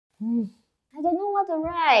I don't know what to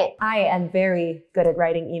write. I am very good at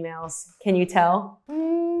writing emails. Can you tell?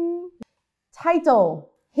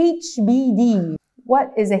 Title, HBD.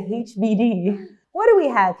 What is a HBD? What do we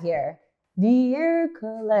have here? Dear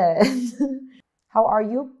Colette. How are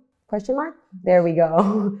you? Question mark? There we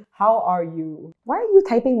go. How are you? Why are you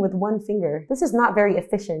typing with one finger? This is not very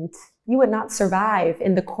efficient. You would not survive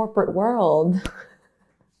in the corporate world.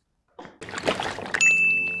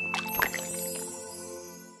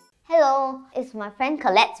 Hello, it's my friend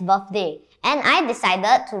Colette's birthday, and I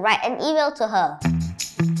decided to write an email to her.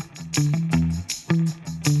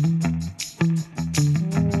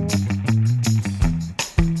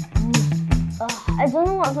 I don't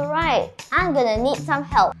know what to write. I'm gonna need some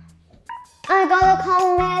help. I gotta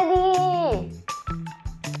call Maddy.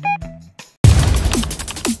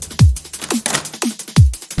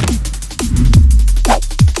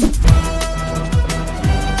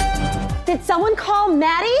 Did someone call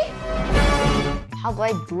Maddy? How do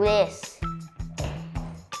I do this?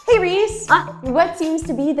 Hey Reece, what seems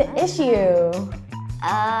to be the issue?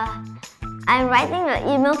 I'm writing an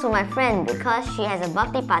email to my friend because she has a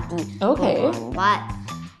birthday party. Okay. But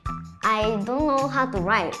I don't know how to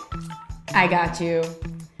write. I got you.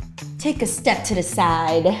 Take a step to the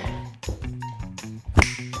side.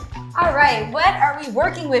 All right, what are we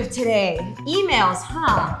working with today? Emails,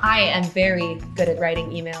 huh? I am very good at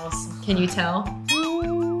writing emails. Can you tell?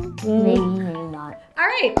 Maybe, maybe not. All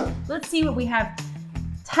right, let's see what we have.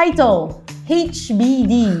 Title,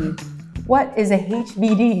 HBD. What is a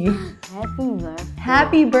HBD? Happy birthday.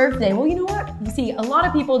 Happy birthday. Well, you know what? You see, a lot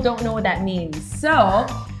of people don't know what that means. So,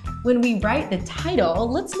 when we write the title,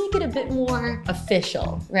 let's make it a bit more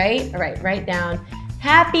official, right? All right, write down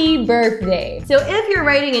happy birthday. So if you're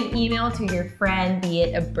writing an email to your friend, be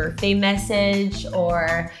it a birthday message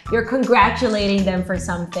or you're congratulating them for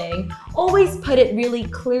something, always put it really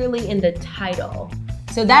clearly in the title.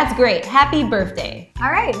 So that's great, happy birthday. All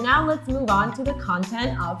right, now let's move on to the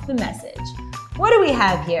content of the message. What do we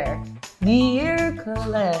have here? Dear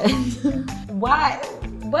Colette.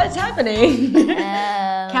 What's happening?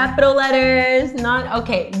 Capital letters,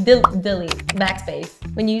 okay, delete, backspace.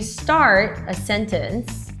 When you start a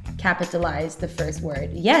sentence, capitalize the first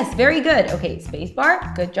word. Yes, very good. Okay,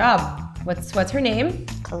 spacebar, good job. What's her name?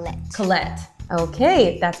 Colette. Colette.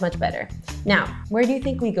 Okay, that's much better. Now, where do you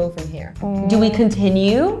think we go from here? Do we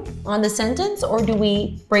continue on the sentence or do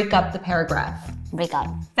we break up the paragraph? Break up.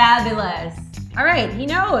 Fabulous. All right, he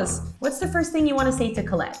knows. What's the first thing you want to say to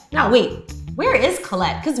Colette? Now, wait. Where is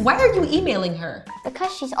Colette? Because why are you emailing her?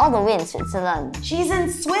 Because she's all the way in Switzerland. She's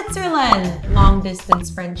in Switzerland. Long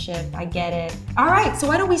distance friendship, I get it. All right, so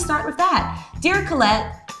why don't we start with that? Dear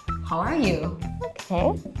Colette, how are you?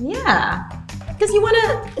 Okay. Yeah, because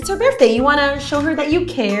it's her birthday. You want to show her that you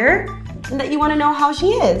care and that you want to know how she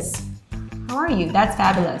is. How are you? That's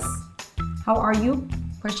fabulous. How are you?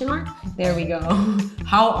 Question mark? There we go.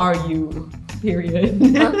 How are you? Period.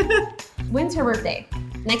 When's her birthday?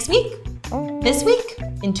 Next week? This week?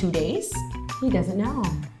 In 2 days? He doesn't know.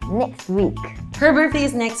 Next week. Her birthday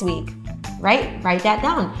is next week, right? Write that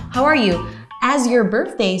down. How are you? As your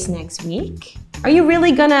birthday's next week, are you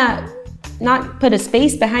really gonna not put a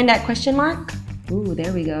space behind that question mark? Ooh,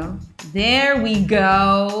 there we go. There we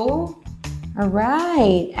go. All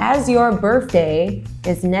right, as your birthday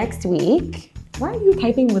is next week, why are you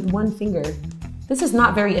typing with one finger? This is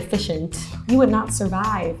not very efficient. You would not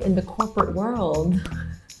survive in the corporate world.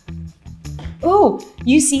 Oh,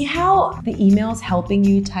 you see how the email's helping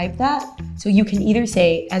you type that? So you can either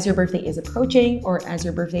say, as your birthday is approaching, or as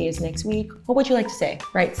your birthday is next week. What would you like to say,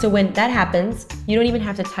 right? So when that happens, you don't even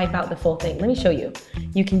have to type out the full thing. Let me show you.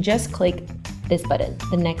 You can just click this button,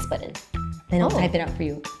 the next button. Then it'll type it out for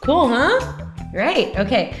you. Cool, huh? Right,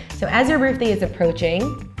 okay. So as your birthday is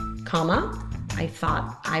approaching, comma, I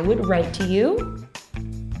thought I would write to you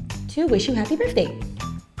to wish you happy birthday.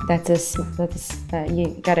 You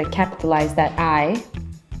gotta capitalize that I.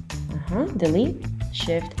 Delete,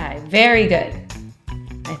 shift I. Very good.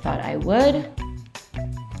 I thought I would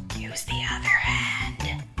use the other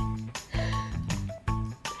hand.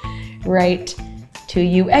 Write to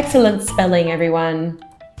you. Excellent spelling, everyone.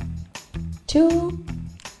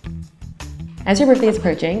 As your birthday is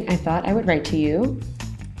approaching, I thought I would write to you.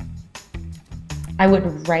 I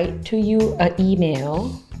would write to you an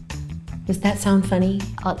email. Does that sound funny?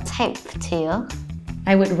 Or type to you.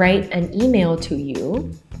 I would write an email to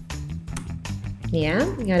you. Yeah,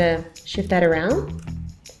 you gotta shift that around.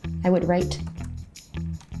 I would write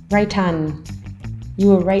on. You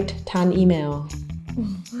will write an email.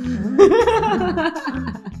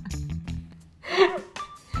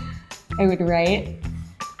 I would write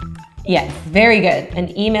Yes, very good.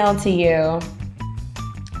 An email to you.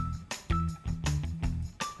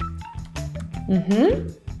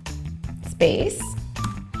 Space.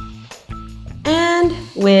 And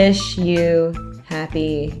wish you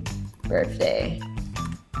happy birthday.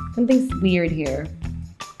 Something's weird here.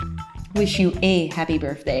 Wish you a happy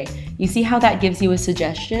birthday. You see how that gives you a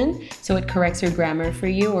suggestion? So it corrects your grammar for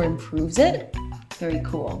you or improves it? Very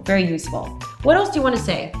cool, very useful. What else do you want to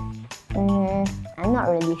say? I'm not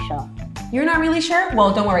really sure. You're not really sure?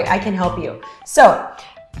 Well, don't worry, I can help you. So,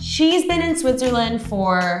 she's been in Switzerland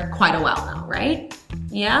for quite a while now, right?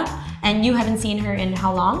 Yeah? And you haven't seen her in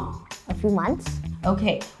how long? A few months.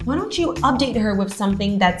 Okay, why don't you update her with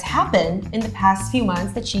something that's happened in the past few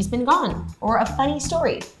months that she's been gone, or a funny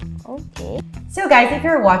story. Okay. So guys, if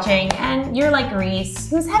you're watching and you're like Reece,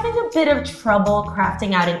 who's having a bit of trouble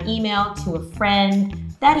crafting out an email to a friend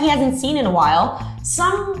that he hasn't seen in a while,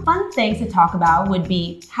 some fun things to talk about would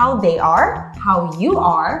be how they are, how you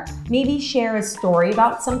are, maybe share a story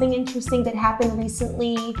about something interesting that happened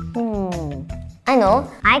recently. I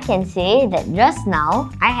know. I can say that just now,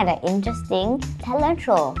 I had an interesting talent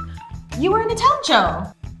show. You were in a talent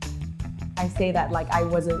show. I say that like I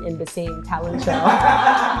wasn't in the same talent show.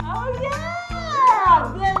 Oh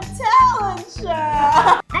yeah, the talent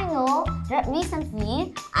show. I know that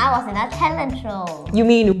recently, I was in a talent show. You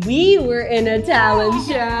mean we were in a talent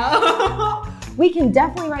show? We can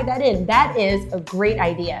definitely write that in. That is a great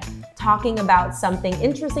idea. Talking about something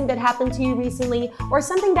interesting that happened to you recently or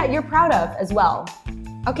something that you're proud of as well.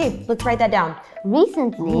 Okay, let's write that down.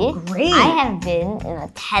 Recently, Ooh, great. I have been in a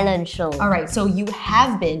talent show. All right, so you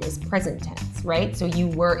have been is present tense, right? So you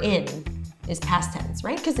were in is past tense,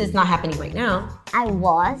 right? Because it's not happening right now. I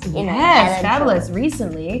was in a Yes, talent fabulous. show.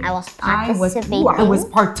 Recently, I was participating. I was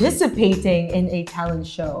participating in a talent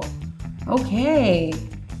show. Okay,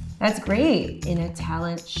 that's great. In a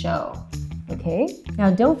talent show. Okay, now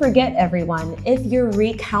don't forget everyone, if you're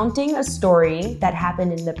recounting a story that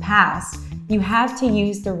happened in the past, you have to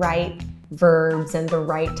use the right verbs and the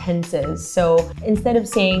right tenses. So instead of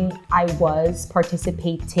saying I was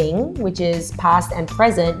participating, which is past and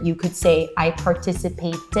present, you could say I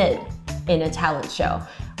participated in a talent show.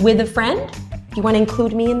 With a friend? Do you want to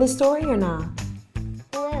include me in the story or not?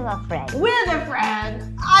 With a friend. With a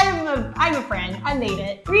friend. I'm a friend. I made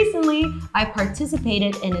it. Recently, I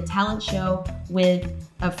participated in a talent show with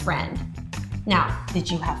a friend. Now, did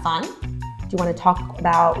you have fun? Do you want to talk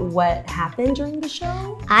about what happened during the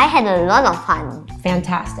show? I had a lot of fun.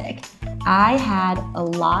 Fantastic. I had a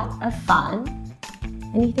lot of fun.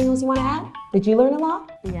 Anything else you want to add? Did you learn a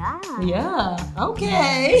lot? Yeah. Yeah,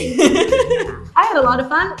 okay. I had a lot of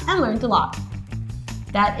fun and learned a lot.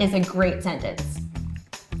 That is a great sentence.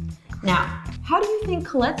 Now, how do you think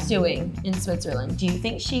Colette's doing in Switzerland? Do you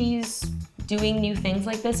think she's doing new things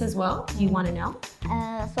like this as well? Do you want to know?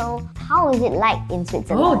 So how is it like in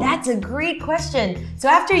Switzerland? Oh, that's a great question. So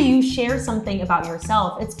after you share something about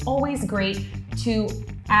yourself, it's always great to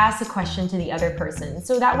ask a question to the other person.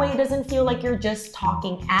 So that way it doesn't feel like you're just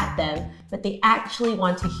talking at them, but they actually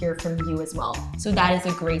want to hear from you as well. So that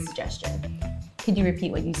is a great suggestion. Could you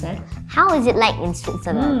repeat what you said? How is it like in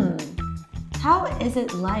Switzerland? How is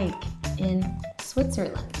it like in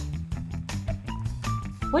Switzerland?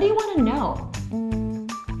 What do you want to know?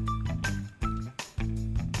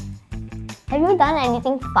 Have you done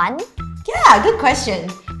anything fun? Yeah, good question.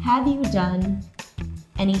 Have you done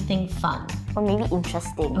anything fun? Or maybe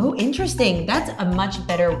interesting? Oh, interesting. That's a much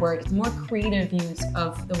better word. More creative use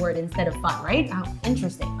of the word instead of fun, right? Oh,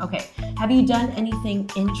 interesting. Okay. Have you done anything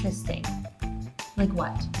interesting? Like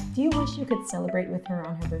what? Do you wish you could celebrate with her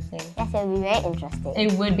on her birthday? Yes, it would be very interesting.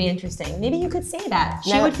 It would be interesting. Maybe you could say that.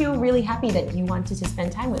 She No. would feel really happy that you wanted to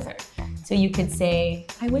spend time with her. So you could say,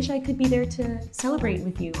 I wish I could be there to celebrate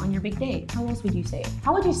with you on your big day. How else would you say it?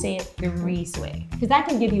 How would you say it the Reece way? Because that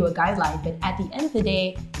can give you a guideline, but at the end of the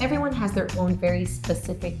day, everyone has their own very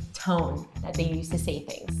specific tone that they use to say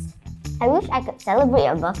things. I wish I could celebrate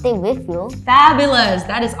your birthday with you. Fabulous!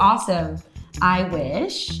 That is awesome. I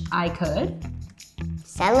wish I could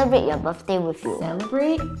Celebrate your birthday with you.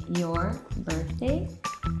 celebrate your birthday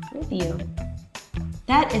with you.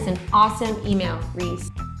 That is an awesome email, Reece.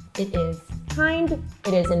 It is kind,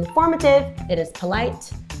 it is informative, it is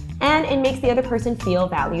polite, and it makes the other person feel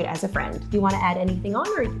valued as a friend. Do you want to add anything on,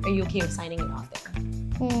 or are you okay with signing it off there?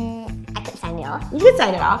 I could sign it off. You could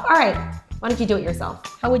sign it off. All right. Why don't you do it yourself?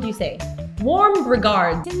 How would you say? Warm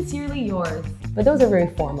regards, sincerely yours. But those are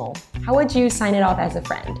very formal. How would you sign it off as a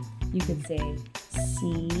friend? You could say,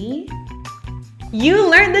 see. You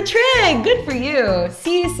learned the trick. Good for you.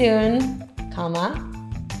 See you soon, comma.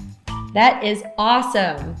 That is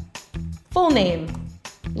awesome. Full name.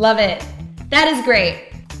 Love it. That is great.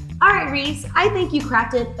 All right, Reece, I think you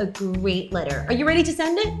crafted a great letter. Are you ready to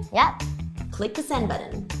send it? Yep. Click the send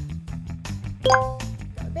button.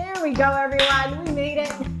 There we go, everyone. We made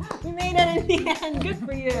it. We made it in the end. Good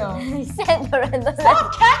for you.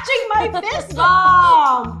 Stop catching my fist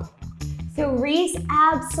bomb. So Reece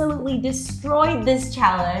absolutely destroyed this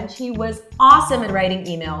challenge. He was awesome at writing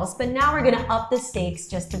emails, but now we're gonna up the stakes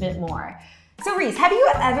just a bit more. So Reece, have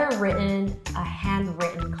you ever written a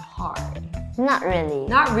handwritten card? Not really.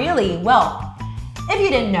 Not really? Well, if you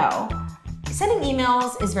didn't know, sending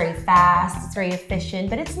emails is very fast, it's very efficient,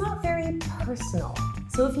 but it's not very personal.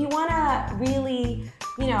 So if you wanna really,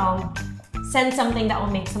 send something that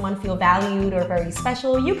will make someone feel valued or very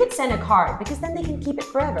special, you could send a card because then they can keep it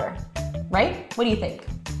forever, right? What do you think?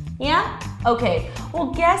 Yeah? Okay,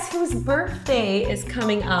 well guess whose birthday is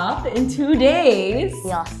coming up in 2 days?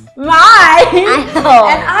 Yes. Mine! I know.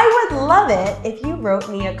 And I would love it if you wrote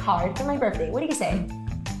me a card for my birthday. What do you say?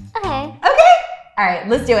 Okay. Okay? All right,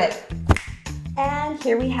 let's do it. And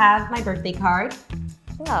here we have my birthday card.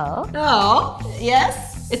 No. Oh,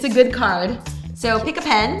 yes, it's a good card. So pick a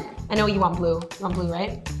pen. I know you want blue. You want blue,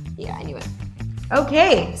 right? Yeah, I knew it.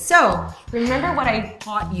 Okay, so remember what I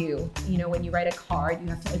taught you. When you write a card, you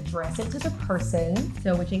have to address it to the person.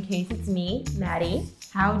 So which in case it's me, Maddie.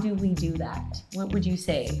 How do we do that? What would you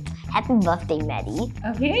say? Happy birthday, Maddy.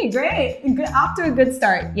 Okay, great. Off to a good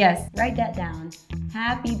start. Yes, write that down.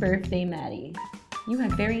 Happy birthday, Maddie. You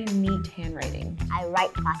have very neat handwriting. I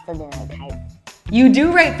write faster than I type. You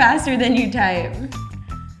do write faster than you type.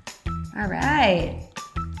 All right.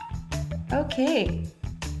 Okay.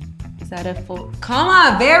 Is that a full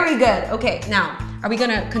comma? Very good. Okay, now, are we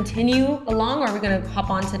gonna continue along or are we gonna hop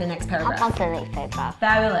on to the next paragraph? Hop on to the next paragraph.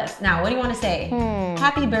 Fabulous. Now, what do you want to say?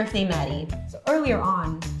 Happy birthday, Maddie. So earlier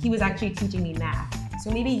on, he was actually teaching me math.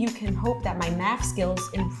 So maybe you can hope that my math skills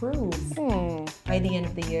improve by the end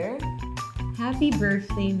of the year. Happy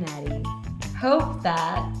birthday, Maddie. Hope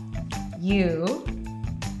that you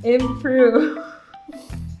improve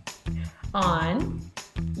on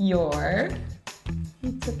your...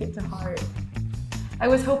 He took it to heart. I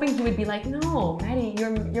was hoping he would be like, no, Maddie,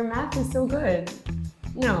 your math is so good.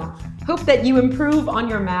 No, hope that you improve on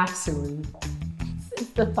your math soon. It's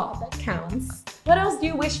the thought that counts. What else do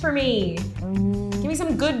you wish for me? Give me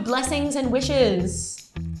some good blessings and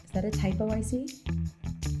wishes. Is that a typo I see?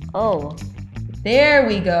 Oh. There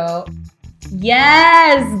we go.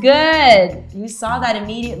 Yes, good. You saw that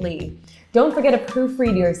immediately. Don't forget to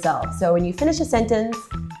proofread yourself. So when you finish a sentence,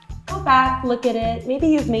 go back, look at it. Maybe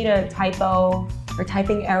you've made a typo or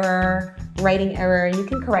typing error, writing error, and you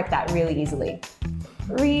can correct that really easily.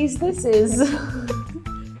 Reece, this is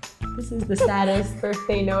the saddest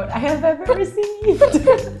birthday note I have ever received.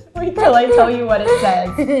 Wait till I tell you what it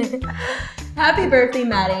says. Happy birthday,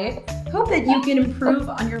 Maddie. Hope that you can improve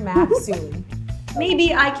on your math soon.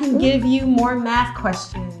 Maybe I can give you more math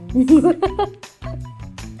questions.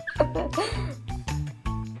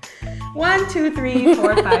 1, 2, 3,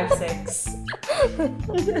 4, 5, 6.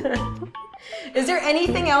 Is there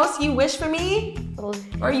anything else you wish for me?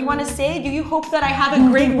 Or you want to say? Do you hope that I have a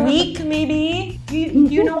great week, maybe? Do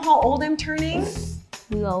you know how old I'm turning?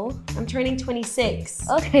 No. I'm turning 26.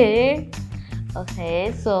 Okay.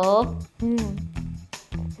 Okay, so...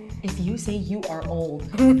 If you say you are old,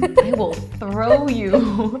 I will throw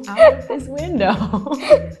you out of this window.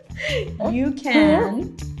 You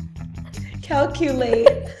can calculate.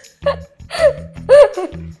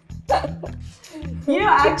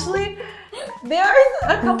 Actually, there are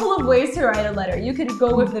a couple of ways to write a letter. You could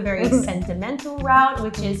go with the very sentimental route,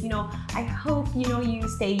 which is, I hope, you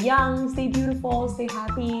stay young, stay beautiful, stay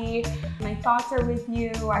happy. My thoughts are with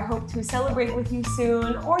you. I hope to celebrate with you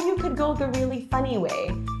soon. Or you could go the really funny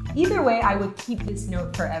way. Either way, I would keep this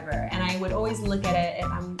note forever. And I would always look at it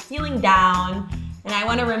if I'm feeling down and I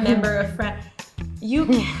want to remember a friend. You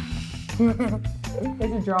can...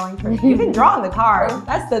 There's a drawing for me. You can draw on the card.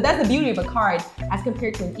 That's the beauty of a card as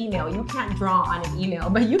compared to an email. You can't draw on an email,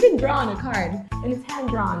 but you can draw on a card and it's hand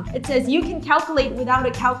drawn. It says you can calculate without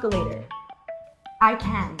a calculator. I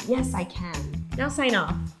can. Yes, I can. Now sign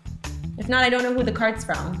off. If not, I don't know who the card's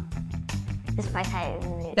from. It's my type.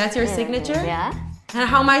 That's your signature? Yeah. And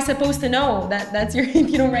how am I supposed to know that that's your if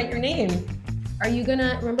you don't write your name? Are you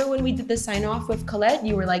gonna, remember when we did the sign off with Colette?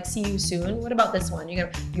 You were like, see you soon. What about this one? You're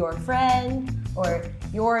gonna, your friend or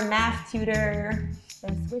your math tutor.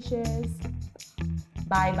 Best wishes.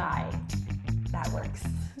 Bye-bye. That works.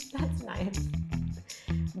 That's nice.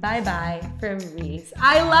 Bye-bye from Reece.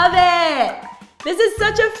 I love it! This is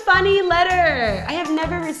such a funny letter. I have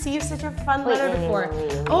never received such a fun letter before.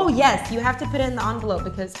 Oh yes, you have to put it in the envelope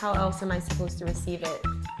because how else am I supposed to receive it?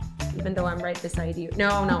 even though I'm right beside you. No,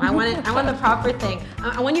 I want the proper thing.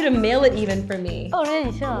 I want you to mail it even for me. Oh,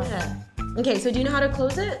 really? Sure. Yeah. Okay, so do you know how to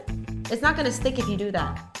close it? It's not gonna stick if you do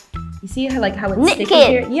that. You see how it's Lick sticky it.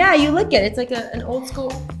 here? Yeah, you lick it. It's like an old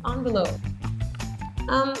school envelope.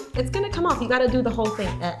 It's gonna come off. You gotta do the whole thing.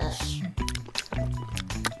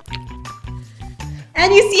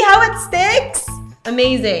 And you see how it sticks?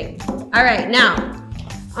 Amazing. All right, now,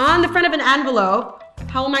 on the front of an envelope,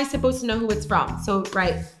 how am I supposed to know who it's from? So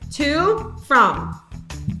write to, from.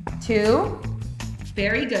 To,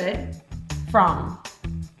 very good, from.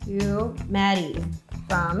 To Maddie,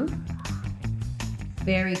 from.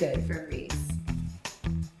 Very good for Reece.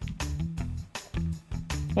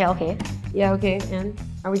 Yeah, okay. Yeah, okay, and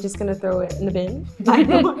are we just gonna throw it in the bin? I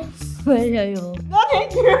know.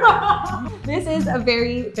 Thank you. This is a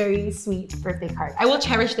very, very sweet birthday card. I will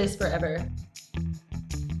cherish this forever.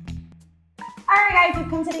 Alright guys, we've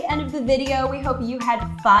come to the end of the video. We hope you had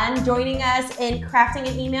fun joining us in crafting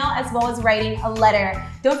an email as well as writing a letter.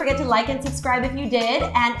 Don't forget to like and subscribe if you did.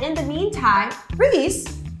 And in the meantime, Reece,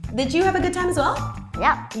 did you have a good time as well?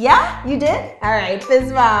 Yeah. Yeah? You did? Alright,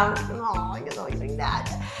 fizz mom. Oh, I can always doing that.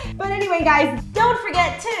 But anyway guys, don't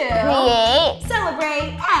forget to Create,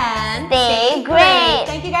 celebrate, and stay great.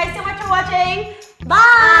 Thank you guys so much for watching.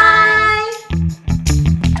 Bye!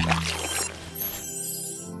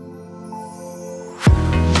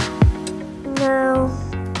 No.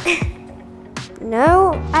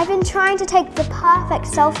 No, I've been trying to take the perfect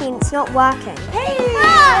selfie and it's not working. Hey!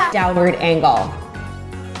 Downward angle.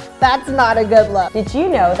 That's not a good look. Did you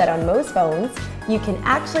know that on most phones, you can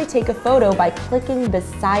actually take a photo by clicking the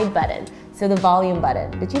side button, so the volume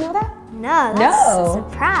button. Did you know that? No, that's a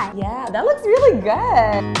surprise. Yeah, that looks really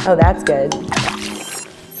good. Oh, that's good.